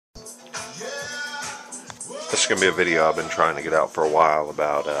This is going to be a video I've been trying to get out for a while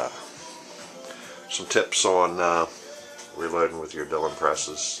about some tips on reloading with your Dillon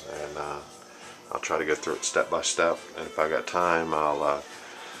presses, and I'll try to go through it step by step, and if I got time I'll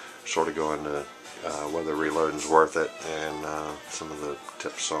sort of go into whether reloading's worth it and some of the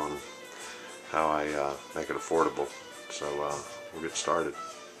tips on how I make it affordable. So we'll get started.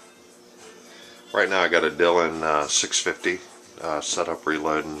 Right now I got a Dillon 650 set up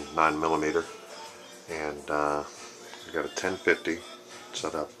reloading 9mm, and I got a 1050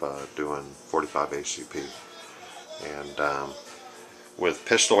 set up doing 45 ACP. And with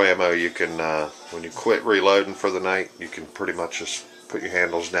pistol ammo, you can when you quit reloading for the night, you can pretty much just put your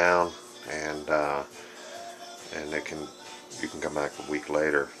handles down, and you can come back a week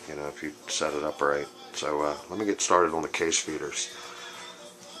later, you know, if you set it up right. So let me get started on the case feeders.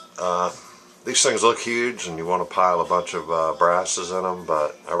 These things look huge and you want to pile a bunch of brasses in them,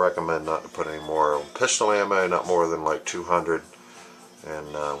 but I recommend not to put any more. Pistol ammo, not more than like 200, and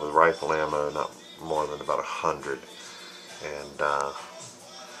with rifle ammo, not more than about 100. And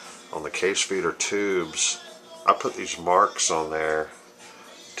on the case feeder tubes, I put these marks on there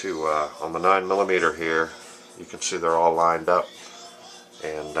to on the 9mm here. You can see they're all lined up,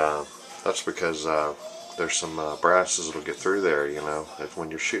 and that's because there's some brasses that'll get through there. You know, if when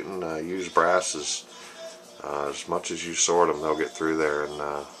you're shooting used brasses, as much as you sort them, they'll get through there. And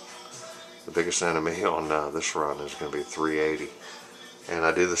the biggest enemy on this run is going to be 380. And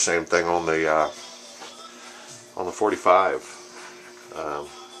I do the same thing on the 45.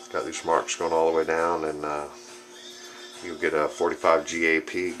 Got these marks going all the way down, and you'll get a 45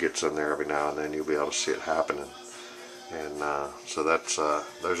 GAP gets in there every now and then. You'll be able to see it happening. And so that's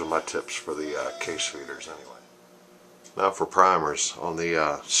those are my tips for the case feeders anyway. Now for primers. On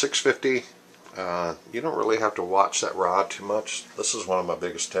the 650, you don't really have to watch that rod too much. This is one of my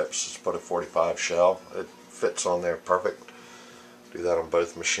biggest tips, is put a 45 shell. It fits on there perfect. Do that on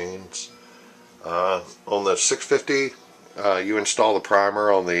both machines. On the 650, you install the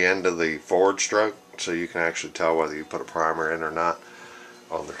primer on the end of the forward stroke, so you can actually tell whether you put a primer in or not.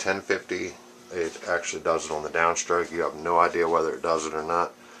 On the 1050, it actually does it on the downstroke. You have no idea whether it does it or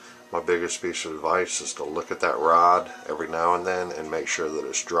not. My biggest piece of advice is to look at that rod every now and then and make sure that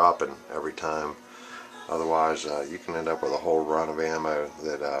it's dropping every time. Otherwise, you can end up with a whole run of ammo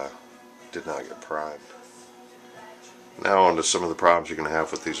that did not get primed. Now on to some of the problems you're going to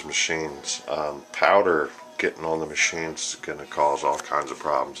have with these machines. Powder getting on the machines is going to cause all kinds of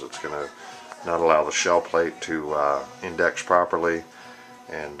problems. It's going to not allow the shell plate to index properly,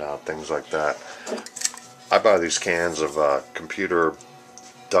 and things like that. I buy these cans of computer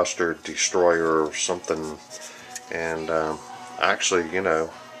duster destroyer or something, and actually, you know,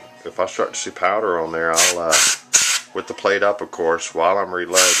 if I start to see powder on there, I'll with the plate up, of course, while I'm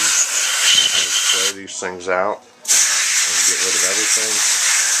reloading, I'll spray these things out and get rid of everything,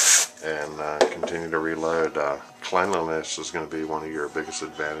 and continue to reload. Cleanliness is going to be one of your biggest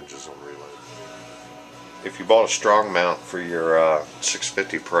advantages on reloading. If you bought a strong mount for your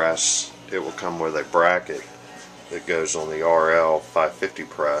 650 press, it will come with a bracket that goes on the RL 550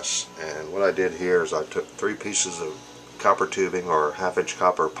 press. And what I did here is I took 3 pieces of copper tubing or 1/2-inch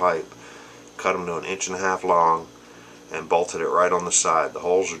copper pipe, cut them to 1.5 inches long, and bolted it right on the side. The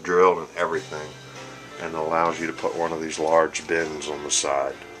holes are drilled and everything, and it allows you to put one of these large bins on the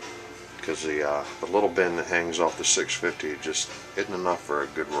side, because the little bin that hangs off the 650 just isn't enough for a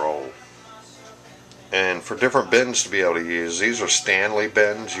good roll. And for different bins to be able to use, these are Stanley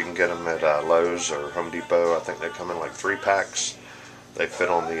bins. You can get them at Lowe's or Home Depot. I think they come in like 3 packs. They fit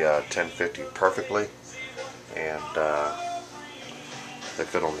on the 1050 perfectly, and they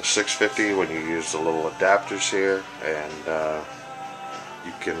fit on the 650 when you use the little adapters here, and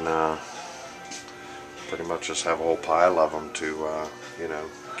you can pretty much just have a whole pile of them to you know,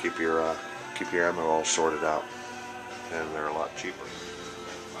 keep your ammo all sorted out, and they're a lot cheaper.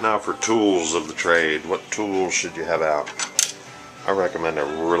 Now for tools of the trade, what tools should you have out? I recommend a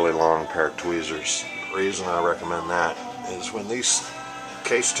really long pair of tweezers. The reason I recommend that is when these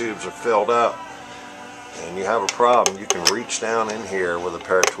case tubes are filled up and you have a problem, you can reach down in here with a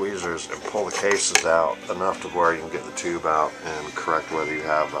pair of tweezers and pull the cases out enough to where you can get the tube out and correct whether you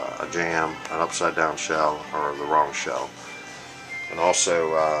have a jam, an upside down shell, or the wrong shell. And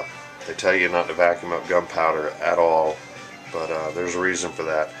also, they tell you not to vacuum up gunpowder at all, but there's a reason for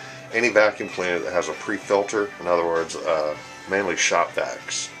that. Any vacuum cleaner that has a pre-filter, in other words, mainly shop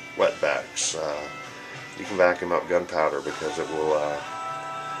vacs, wet vacs, you can vacuum up gunpowder because it will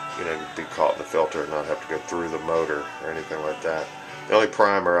you know, be caught in the filter and not have to go through the motor or anything like that. The only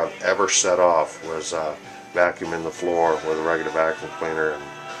primer I've ever set off was vacuuming the floor with a regular vacuum cleaner, and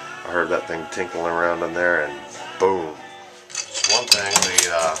I I heard that thing tinkling around in there, and boom. So one thing, the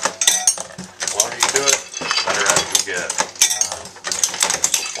longer you do it, the better at it you get.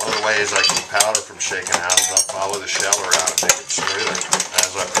 One of the ways I keep powder from shaking out is I'll follow the shell around and make it smoother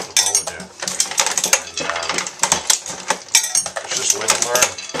as I put the bullet in. And it's just live and learn.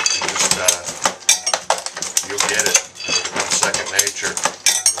 You'll get it. It'll become second nature.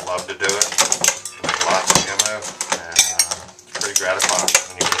 You'll love to do it. Make lots of ammo, and it's pretty gratifying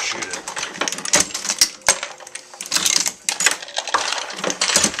when you go shoot it.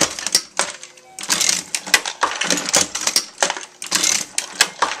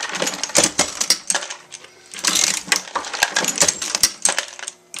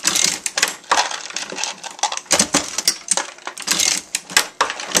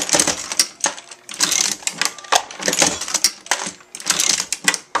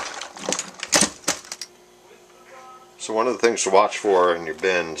 So one of the things to watch for in your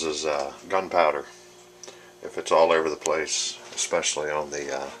bins is gunpowder. If it's all over the place, especially on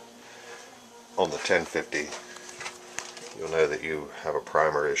the 1050, you'll know that you have a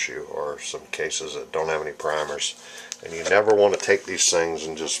primer issue, or some cases that don't have any primers. And you never want to take these things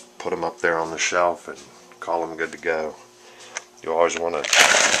and just put them up there on the shelf and call them good to go. You always want to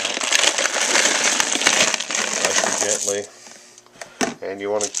nice and gently, and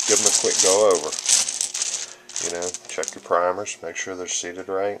you want to give them a quick go over. You know, check your primers, make sure they're seated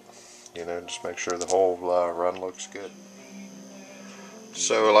right. You know, just make sure the whole run looks good.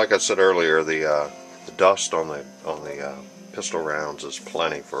 So, like I said earlier, the dust on the pistol rounds is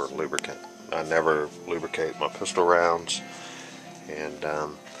plenty for lubricant. I never lubricate my pistol rounds, and a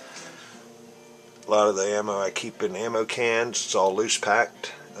lot of the ammo I keep in ammo cans. It's all loose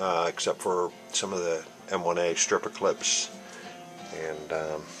packed, except for some of the M1A stripper clips, and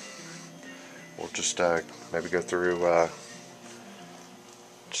we'll just maybe go through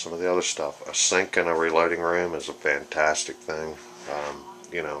some of the other stuff. A sink in a reloading room is a fantastic thing.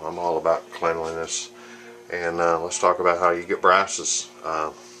 You know, I'm all about cleanliness, and let's talk about how you get brasses.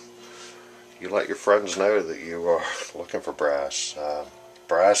 You let your friends know that you are looking for brass.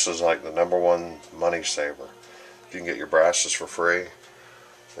 Brass is like the #1 money saver. If you can get your brasses for free,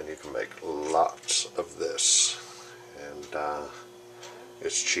 then you can make lots of this, and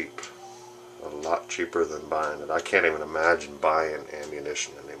it's cheap. A lot cheaper than buying it. I can't even imagine buying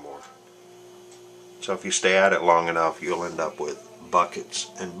ammunition anymore. So if you stay at it long enough, you'll end up with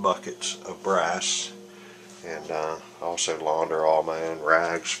buckets and buckets of brass. And I also launder all my own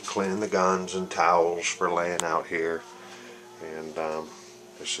rags for cleaning the guns, and towels for laying out here. And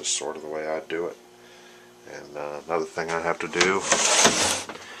it's just sort of the way I do it. And another thing I have to do,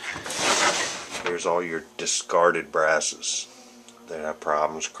 here's all your discarded brasses. They have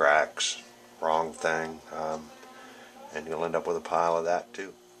problems, cracks, wrong thing, and you'll end up with a pile of that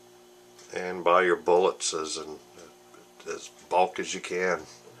too. And buy your bullets as bulk as you can,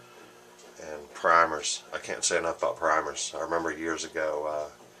 and primers. I can't say enough about primers. I remember years ago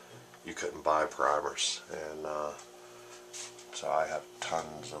you couldn't buy primers, and so I have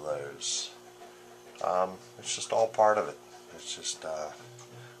tons of those. It's just all part of it. It's just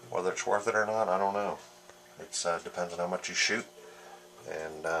whether it's worth it or not, I don't know. It depends on how much you shoot,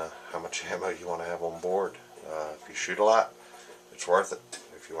 and how much ammo you want to have on board. If you shoot a lot, it's worth it.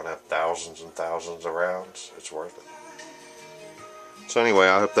 If you want to have thousands and thousands of rounds, it's worth it. So anyway,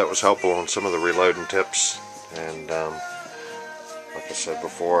 I hope that was helpful on some of the reloading tips. And like I said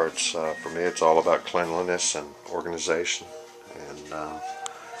before, it's for me, it's all about cleanliness and organization. And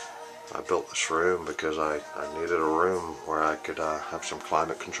I built this room because I needed a room where I could have some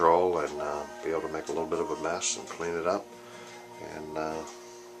climate control and be able to make a little bit of a mess and clean it up. And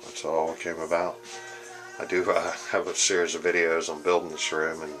that's all it came about. I do have a series of videos on building this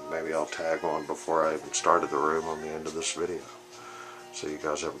room, and maybe I'll tag on before I even started the room on the end of this video. So you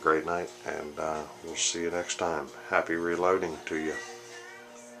guys have a great night, and we'll see you next time. Happy reloading to you.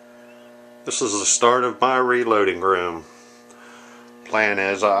 This is the start of my reloading room. Plan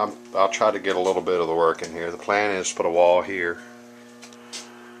is, I'll try to get a little bit of the work in here. The plan is to put a wall here.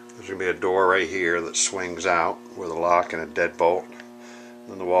 There's going to be a door right here that swings out with a lock and a deadbolt.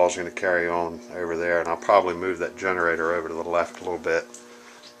 Then the wall's going to carry on over there, and I'll probably move that generator over to the left a little bit.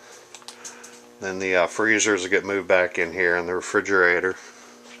 Then the freezers will get moved back in here, and the refrigerator.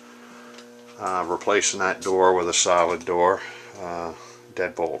 Replacing that door with a solid door,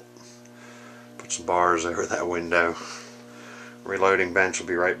 deadbolt. Put some bars over that window. Reloading bench will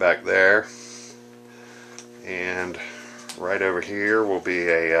be right back there, and right over here will be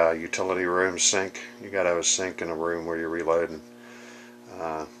a utility room sink. You gotta have a sink in a room where you're reloading.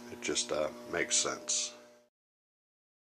 It just makes sense.